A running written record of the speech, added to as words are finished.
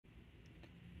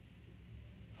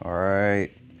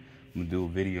Alright, I'm gonna do a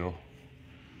video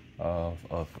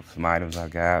of some items I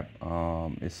got.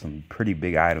 It's some pretty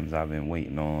big items I've been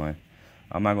waiting on.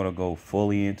 I'm not gonna go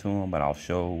fully into them, but I'll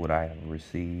show what I have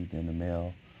received in the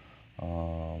mail.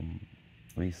 At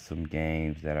least some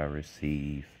games that I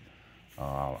received.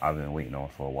 I've been waiting on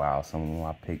for a while. Some of them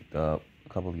I picked up. A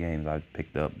couple of games I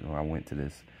picked up when I went to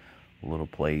this little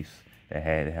place that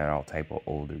had all type of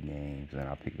older games, and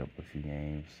I picked up a few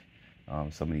games.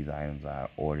 Some of these items I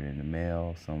ordered in the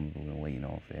mail. Some I've been waiting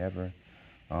on forever.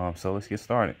 So let's get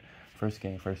started. First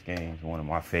game is one of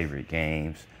my favorite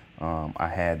games.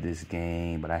 I had this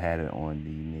game, but I had it on the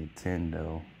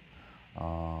Nintendo.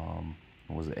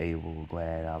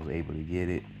 Glad I was able to get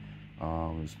it. It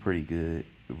was a pretty good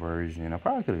version. I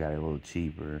probably could have got it a little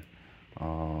cheaper.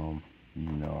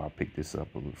 I picked this up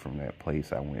from that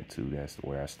place I went to. That's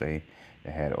where I stay.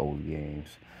 That had old games.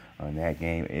 And that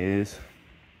game is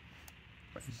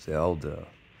Zelda.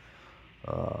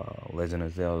 Legend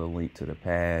of Zelda: Link to the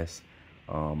Past.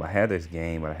 I had this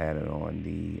game, but I had it on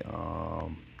the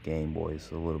Game Boy.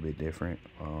 It's a little bit different,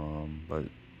 but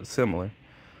similar.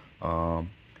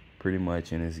 Pretty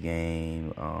much in this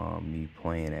game, you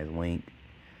playing as Link,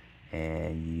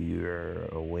 and you're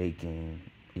awakened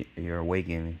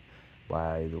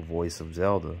by the voice of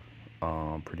Zelda,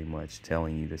 pretty much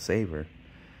telling you to save her.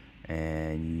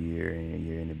 And you're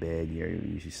in the bed.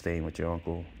 You're staying with your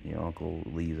uncle. Your uncle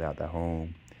leaves out the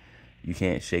home. You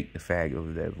can't shake the fact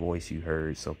of that voice you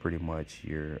heard. So pretty much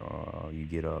you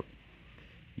get up.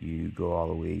 You go all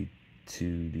the way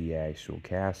to the actual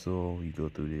castle. You go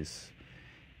through this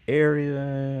area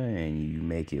and you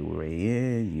make your way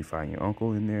in. You find your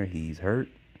uncle in there. He's hurt,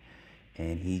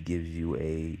 and he gives you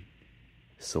a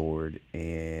sword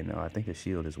and I think a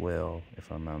shield as well,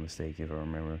 if I'm not mistaken, if I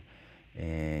remember.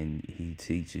 And he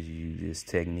teaches you this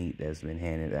technique that's been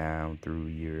handed down through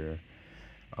your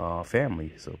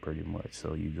family. So pretty much,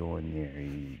 so you go in there,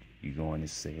 you go in to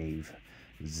save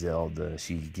Zelda.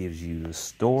 She gives you the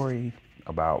story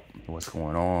about what's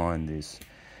going on.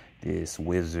 This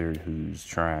wizard who's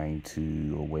trying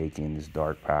to awaken this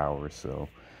dark power. So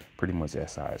pretty much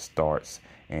that's how it starts.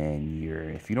 And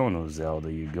if you don't know Zelda,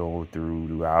 you go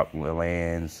throughout the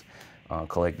lands,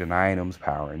 collecting items,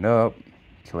 powering up,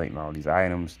 collecting all these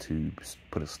items to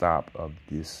put a stop of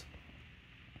this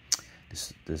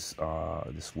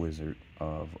wizard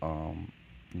of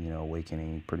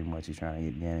awakening. Pretty much he's trying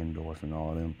to get Ganondorf and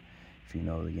all of them, if you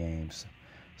know the games.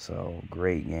 So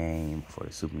great game for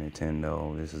the Super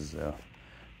Nintendo. This is a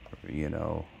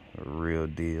real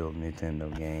deal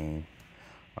Nintendo game.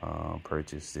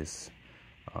 Purchased this.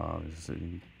 It's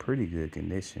in pretty good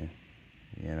condition.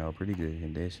 Pretty good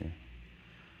condition.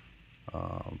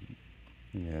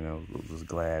 Was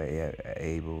glad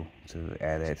able to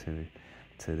add that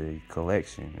to the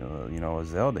collection. A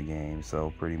Zelda game.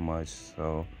 So pretty much,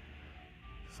 so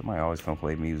somebody always come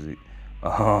play music.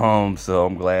 So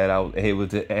I'm glad I was able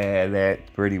to add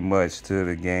that pretty much to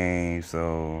the game.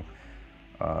 So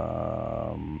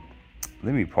let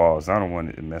me pause. I don't want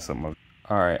it to mess up my.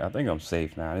 All right, I think I'm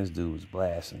safe now. This dude was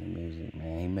blasting the music,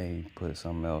 man. He may put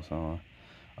something else on.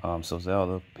 So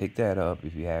Zelda, pick that up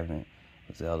if you haven't.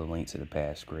 Zelda: Link to the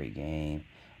Past, great game.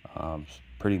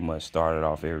 Pretty much started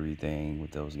off everything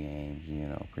with those games.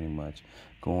 Pretty much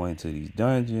going to these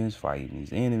dungeons, fighting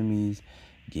these enemies,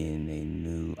 getting a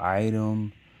new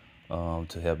item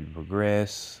to help you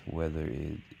progress, whether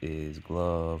it is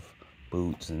glove,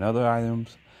 boots, and other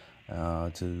items.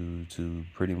 To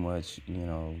pretty much,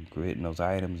 getting those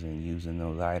items and using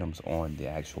those items on the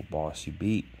actual boss you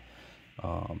beat.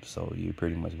 So you're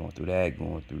pretty much going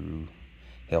through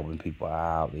helping people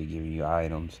out. They're giving you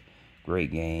items.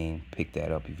 Great game. Pick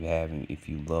that up if you haven't. If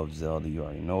you love Zelda, you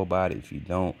already know about it. If you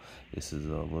don't, this is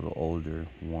a little older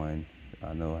one.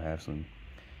 I know I have some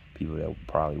people that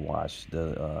probably watch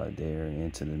they're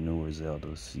into the newer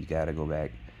Zeldas. You got to go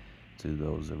back to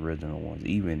those original ones,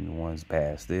 even the ones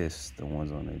past this, the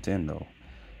ones on Nintendo.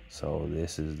 So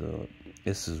this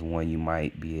is one you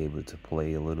might be able to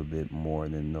play a little bit more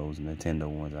than those Nintendo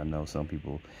ones. I know some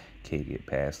people can't get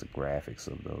past the graphics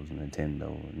of those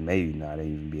Nintendo. Maybe not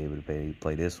even be able to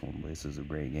play this one, but this is a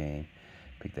great game.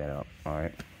 Pick that up. All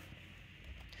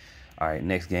right,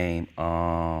 next game.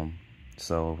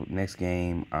 So next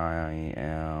game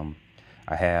I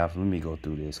have. Let me go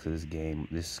through this because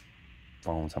this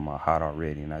phone's talking about hot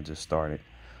already, and I just started.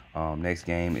 Next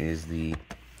game is the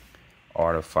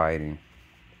Art of Fighting.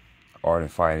 Art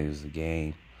of Fighting is a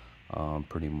game.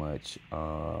 Pretty much,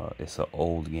 it's an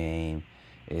old game.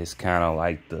 It's kind of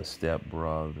like the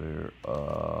stepbrother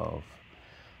of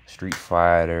Street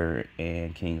Fighter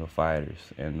and King of Fighters.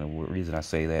 And the reason I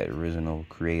say that, original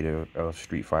creator of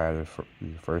Street Fighter,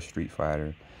 the first Street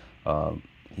Fighter,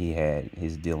 he had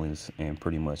his dealings and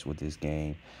pretty much with this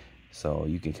game. So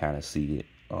you can kind of see it.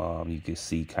 You can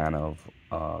see kind of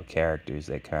characters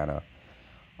that kind of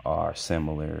are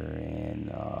similar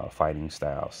in fighting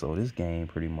style. So this game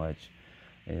pretty much,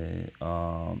 it's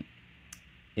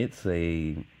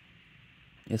a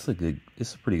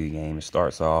pretty good game. It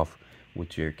starts off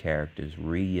with your characters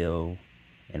Rio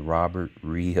and Robert.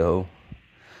 Rio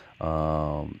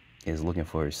is looking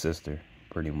for his sister.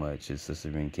 Pretty much, his sister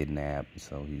been kidnapped,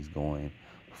 so he's going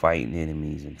fighting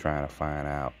enemies and trying to find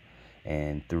out.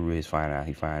 And through his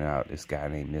he find out this guy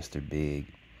named Mr. Big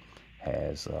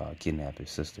has kidnapped his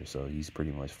sister. So he's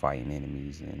pretty much fighting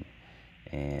enemies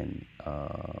and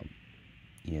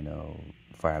you know,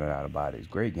 finding out about it. It's a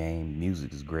great game.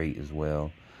 Music is great as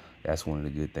well. That's one of the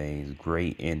good things.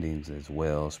 Great endings as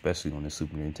well, especially on the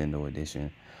Super Nintendo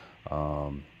edition.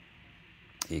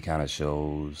 It kind of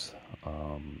shows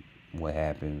what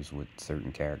happens with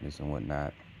certain characters and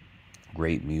whatnot.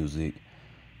 Great music.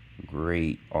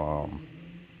 Great,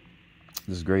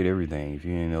 just great everything. If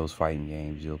you're in those fighting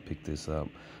games, you'll pick this up.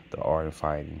 The Art of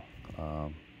Fighting.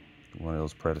 One of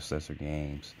those predecessor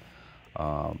games.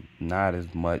 Not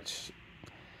as much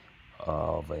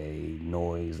of a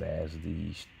noise as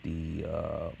the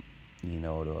you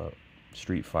know, the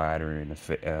Street Fighter and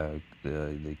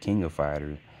the King of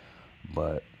Fighters,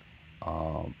 but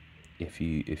if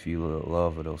you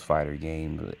love those fighter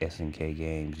games, the SNK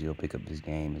games, you'll pick up this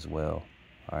game as well.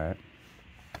 All right,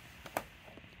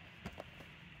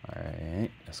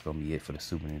 that's gonna be it for the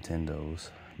Super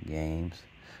Nintendo's games.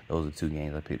 Those are two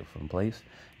games I picked up from place.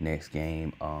 Next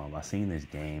game, I seen this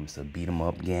game. It's a beat 'em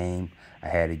up game. I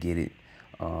had to get it.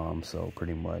 So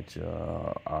pretty much,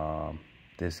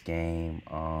 this game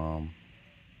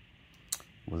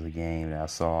was a game that I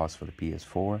saw. It's for the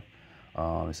PS4.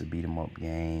 It's a beat 'em up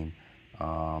game.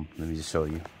 Let me just show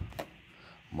you.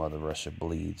 Mother Russia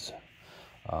Bleeds.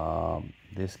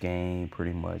 This game,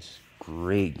 pretty much,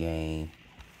 great game.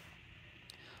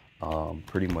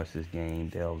 Pretty much this game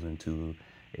delves into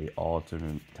a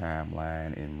alternate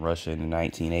timeline in Russia in the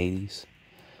 1980s.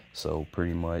 So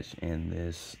pretty much in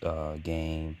this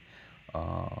game,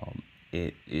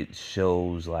 it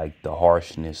shows like the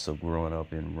harshness of growing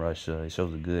up in Russia. It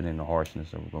shows the good and the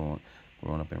harshness of growing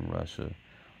up in Russia.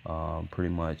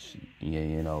 Pretty much,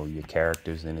 you know, your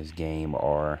characters in this game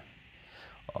are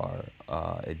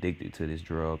addicted to this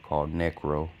drug called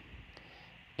Necro,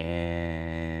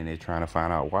 and they're trying to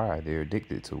find out why they're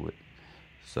addicted to it.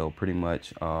 So pretty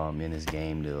much, in this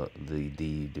game, the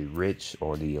rich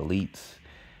or the elites,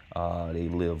 they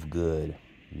live good.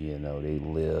 You know, they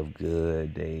live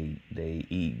good. They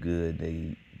eat good.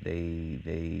 They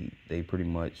pretty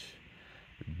much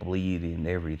bleed in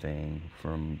everything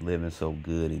from living so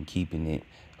good and keeping it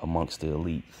amongst the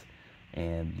elites.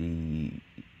 And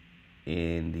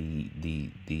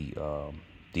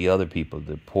the other people,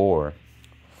 the poor, as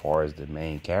far as the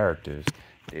main characters,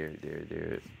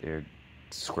 they're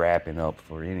scrapping up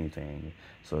for anything.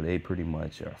 So they pretty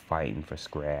much are fighting for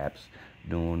scraps,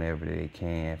 doing whatever they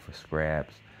can for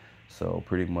scraps. So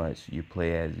pretty much you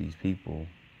play as these people,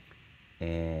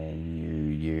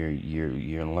 and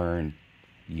you're learning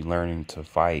to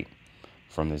fight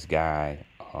from this guy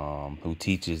who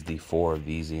teaches the four of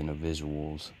these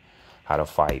individuals how to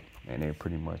fight, and they're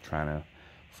pretty much trying to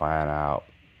find out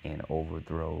and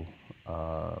overthrow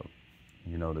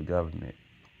you know, the government,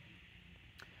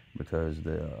 because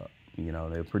you know,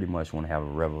 they pretty much want to have a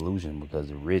revolution because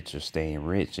the rich are staying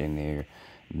rich and they're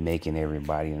making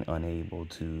everybody unable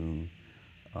to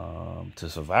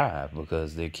survive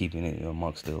because they're keeping it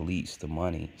amongst the elites, the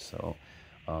money. So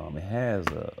it has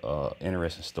a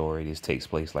interesting story. This takes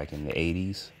place like in the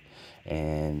 80s,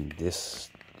 and this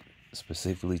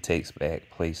specifically takes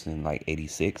place in like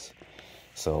 86.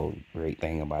 So great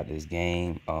thing about this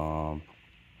game,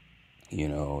 you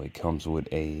know, it comes with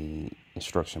a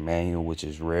instruction manual, which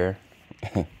is rare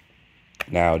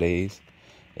nowadays.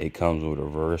 It comes with a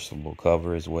reversible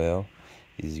cover as well,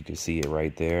 as you can see it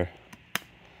right there.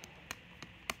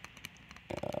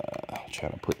 I'm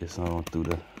trying to put this on through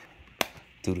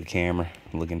the camera,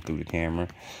 looking through the camera.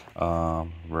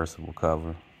 Reversible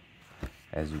cover,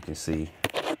 as you can see.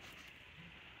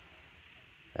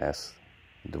 That's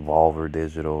Devolver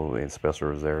Digital and Special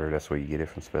Reserve. That's where you get it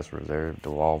from, Special Reserve.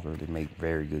 Devolver, they make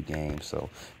very good games. So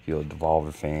if you're a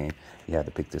Devolver fan, you have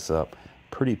to pick this up.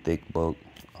 Pretty thick book.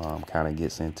 Kind of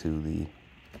gets into the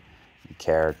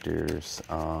characters,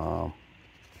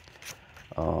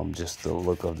 just the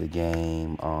look of the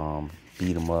game,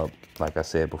 beat 'em up. Like I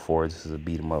said before, this is a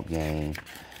beat 'em up game.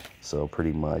 So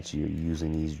pretty much you're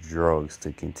using these drugs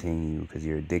to continue because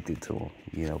you're addicted to them,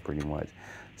 you know, pretty much.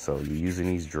 So you're using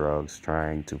these drugs,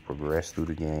 trying to progress through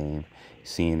the game,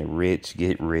 seeing the rich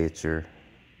get richer,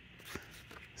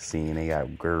 seeing they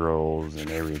got girls and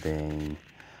everything.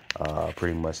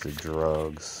 Pretty much the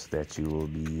drugs that you will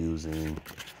be using.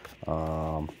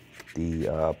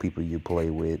 The people you play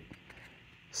with,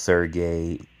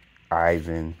 Sergey,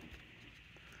 Ivan,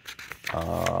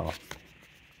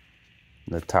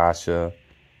 Natasha,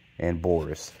 and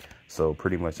Boris. So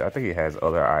pretty much, I think it has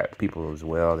other people as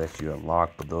well that you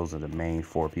unlock, but those are the main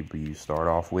 4 people you start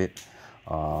off with.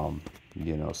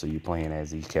 You know, so you're playing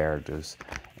as these characters,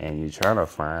 and you're trying to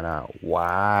find out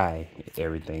why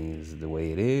everything is the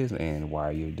way it is and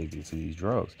why you're addicted to these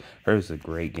drugs. It's a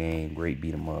great game, great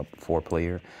beat 'em up,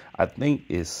 4-player. I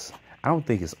don't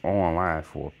think it's online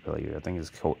 4-player. I think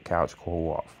it's couch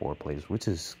co-op 4 players, which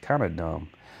is kind of dumb.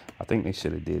 I think they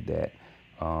should have did that.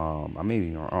 I may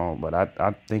be wrong, but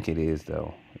I think it is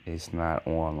though. It's not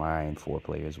online 4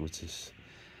 players, which is,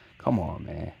 come on,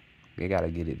 man. They gotta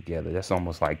get it together. That's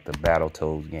almost like the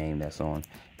Battletoads game that's on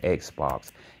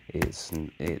Xbox. It's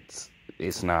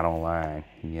not online,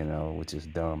 you know, which is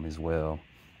dumb as well.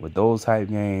 With those type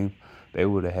games, they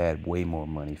would have had way more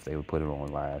money if they would put it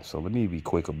online. So let me be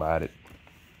quick about it.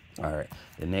 All right,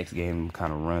 the next game,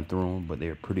 kind of run through them, but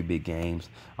they're pretty big games.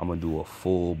 I'm gonna do a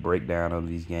full breakdown of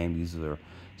these games. These are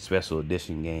special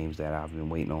edition games that I've been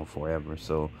waiting on forever.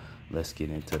 So let's get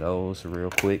into those real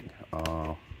quick.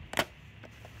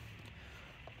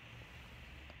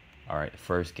 All right, the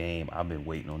first game, I've been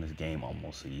waiting on this game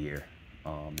almost a year.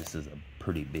 This is a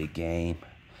pretty big game.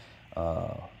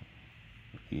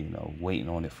 You know, waiting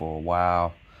on it for a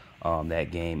while.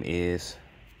 That game is,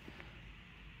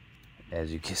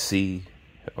 as you can see,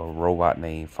 a Robot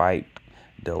Named Fight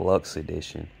Deluxe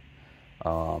Edition.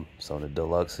 So the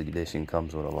Deluxe Edition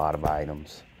comes with a lot of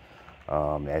items.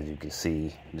 As you can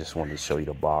see, just wanted to show you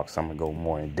the box. I'm gonna go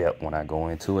more in depth when I go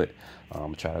into it.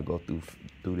 Try to go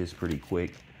through this pretty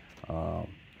quick.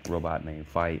 Robot Named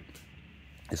Fight.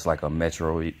 It's like a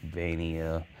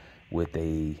Metroidvania with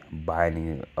a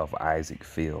Binding of Isaac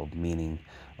feel, meaning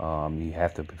you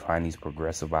have to find these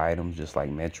progressive items just like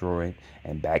Metroid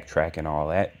and backtrack and all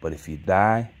that. But if you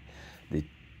die,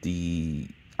 the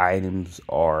items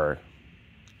are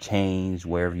changed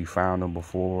wherever you found them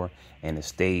before, and the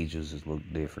stages just look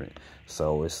different.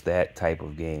 So it's that type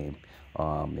of game.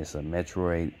 It's a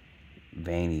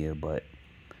Metroidvania, but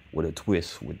with a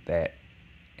twist with that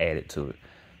added to it.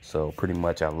 So pretty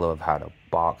much I love how the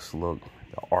box look.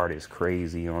 The art is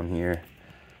crazy on here.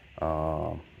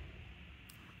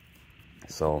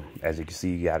 So as you can see,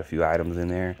 you got a few items in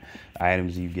there.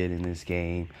 Items you get in this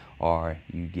game are,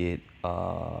 you get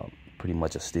pretty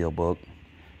much a steel book.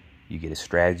 You get a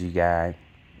strategy guide,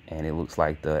 and it looks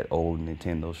like the old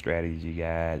Nintendo strategy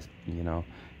guides, you know.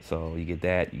 So you get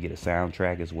that. You get a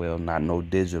soundtrack as well, no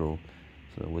digital,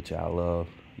 so which I love.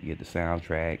 You get the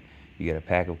soundtrack. You get a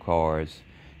pack of cards.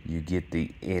 You get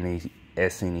the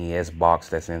SNES box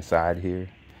that's inside here.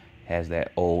 Has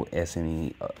that old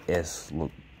SNES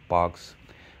look box.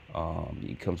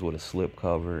 It comes with a slip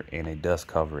cover and a dust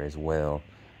cover as well.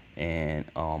 And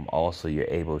also you're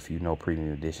able, if you know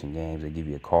premium edition games, they give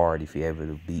you a card if you're able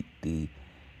to beat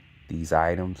these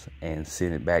items and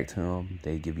send it back to them.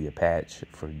 They give you a patch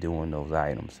for doing those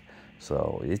items.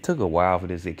 So it took a while for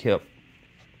this. It kept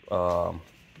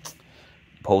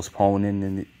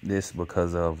postponing this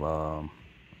because of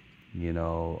you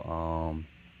know,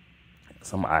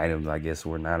 some items I guess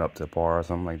were not up to par or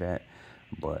something like that.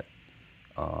 But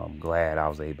I'm glad I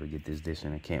was able to get this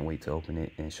edition. I can't wait to open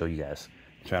it and show you guys.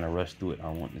 I'm trying to rush through it. I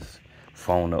don't want this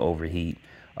phone to overheat.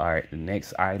 All right, the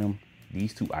next item,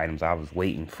 these 2 items, I was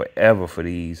waiting forever for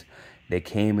these. They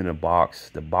came in a box.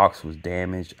 The box was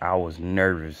damaged. I was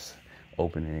nervous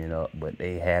opening it up, but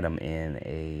they had them in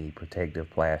a protective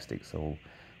plastic, so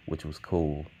which was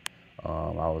cool.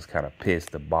 I was kind of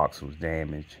pissed the box was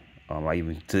damaged. I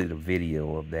even did a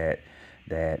video of that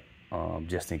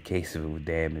just in case if it was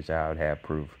damaged, I would have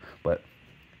proof. But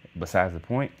besides the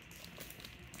point,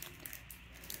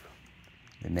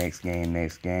 the next game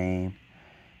is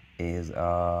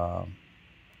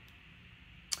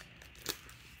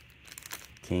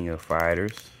King of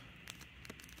Fighters.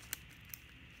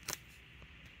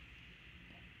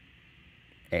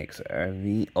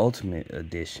 XRV Ultimate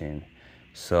Edition.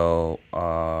 So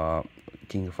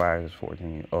King of Fighters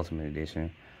 14 Ultimate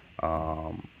Edition.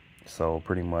 So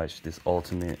pretty much this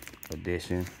Ultimate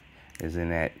Edition is in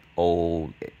that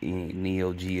old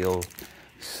Neo Geo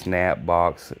snap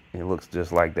box. It looks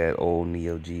just like that old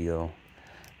Neo Geo.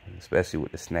 especially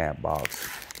with the snap box.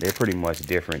 They're pretty much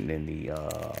different than the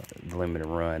limited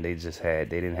run. They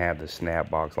didn't have the snap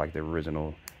box like the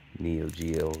original Neo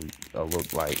Geo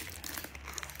looked like.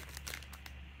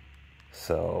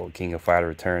 So King of Fighter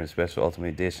Returns Special Ultimate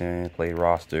Edition, play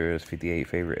rosters, 58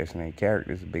 favorite SNA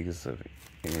characters, the biggest of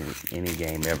any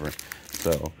game ever.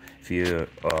 So if you're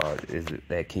is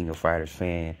that King of Fighters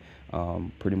fan,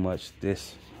 pretty much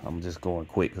this, I'm just going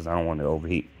quick because I don't want to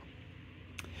overheat.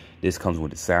 This comes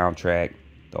with the soundtrack,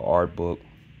 the art book,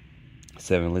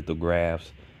 7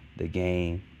 lithographs, the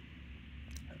game,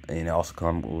 and it also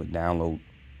comes with download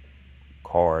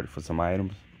card for some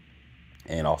items,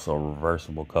 and also a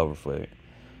reversible cover for it.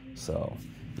 So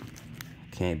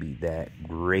can't be that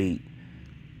great.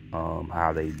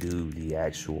 How they do the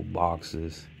actual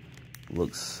boxes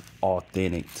looks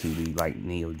authentic to the like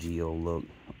Neo Geo look.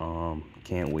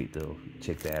 Can't wait to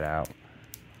check that out.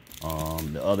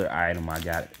 The other item I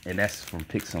got, and that's from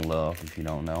Pix and Love, if you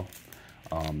don't know.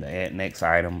 The next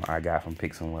item I got from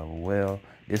Pix and Love as well.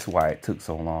 This is why it took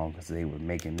so long, because they were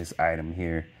making this item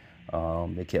here.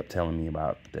 They kept telling me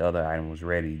about the other item was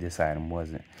ready, this item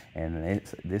wasn't. And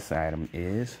this item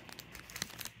is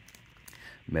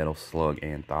Metal Slug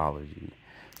Anthology.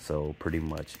 So pretty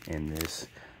much in this,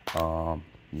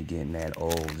 you're getting that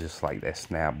old, just like that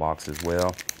snap box as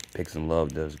well. Pix and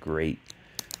Love does great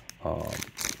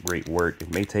work.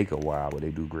 It may take a while, but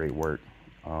they do great work.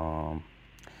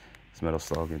 It's Metal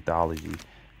Slug Anthology.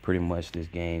 Pretty much this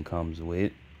game comes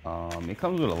with, it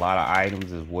comes with a lot of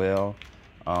items as well.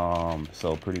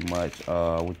 So pretty much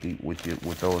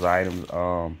with those items,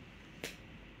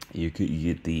 you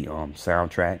get the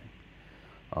soundtrack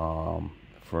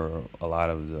for a lot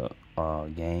of the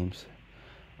games.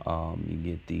 You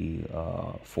get the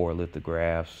 4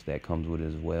 lithographs that comes with it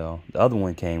as well. The other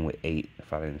one came with 8,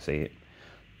 if I didn't say it.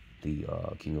 The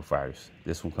King of Fighters.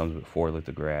 This one comes with 4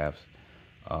 lithographs.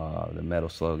 The Metal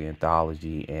Slug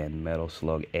Anthology and Metal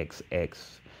Slug XX.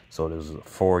 So there's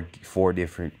 4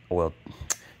 different, well,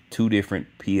 2 different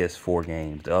PS4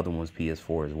 games. The other one's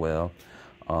PS4 as well.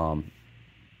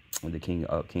 The King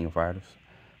of Fighters.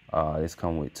 This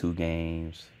comes with 2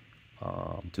 games,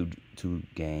 two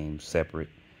games separate,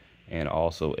 and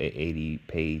also a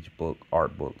 80-page book,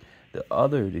 art book. The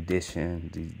other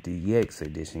edition, the EX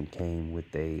edition, came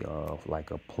with a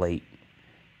like a plate,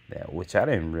 which I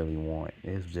didn't really want.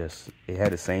 It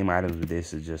had the same items, but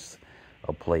this is just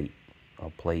a plate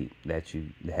that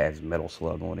has Metal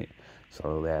Slug on it.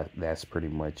 So that's pretty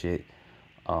much it.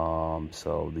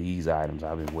 So these items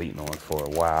I've been waiting on for a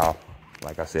while.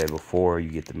 Like I said before, you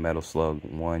get the Metal Slug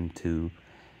 1, 2,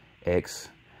 X,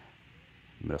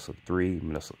 Metal Slug 3,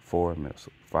 Metal Slug 4, Metal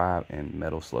Slug 5, and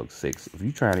Metal Slug 6. If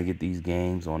you're trying to get these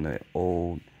games on the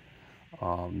old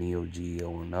Neo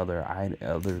Geo and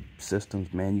other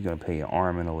systems, man, you're gonna pay an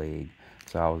arm and a leg.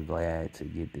 So I was glad to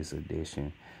get this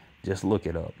edition. Just look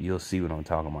it up. You'll see what I'm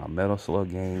talking about. Metal Slug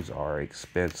games are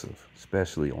expensive,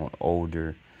 especially on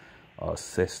older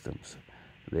systems.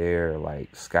 They're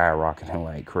like skyrocketing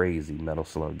like crazy, Metal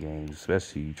Slug games,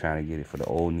 especially you trying to get it for the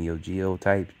old Neo Geo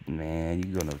type. Man,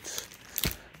 you're gonna,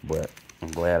 but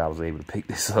I'm glad I was able to pick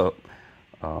this up.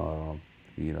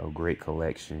 You know, great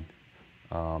collection.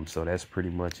 So that's pretty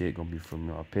much it. Gonna be from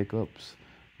our pickups.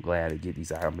 Glad to get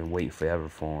these. I've been waiting forever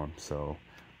for them. So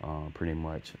pretty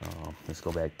much, let's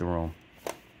go back through them.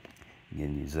 You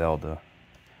get your Zelda.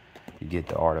 You get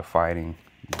the Art of Fighting.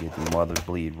 You get the Mother's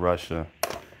Bleed Russia.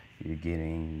 You're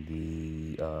getting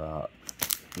the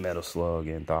Metal Slug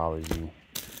Anthology.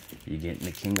 You're getting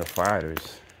the King of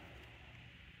Fighters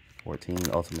 14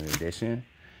 Ultimate Edition.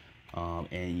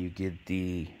 And you get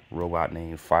the Robot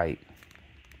Named Fight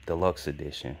Deluxe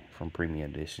Edition from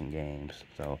Premium Edition Games.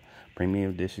 So,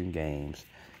 Premium Edition Games.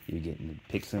 You're getting the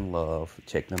Pix and Love.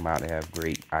 Check them out. They have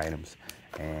great items.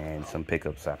 And some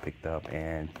pickups I picked up.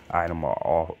 And items are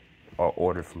all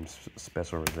ordered from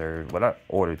Special Reserve. Well, I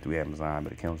ordered through Amazon,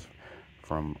 but it comes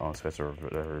from Special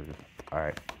Reserve. All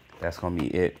right, that's gonna be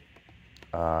it.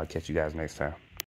 Catch you guys next time.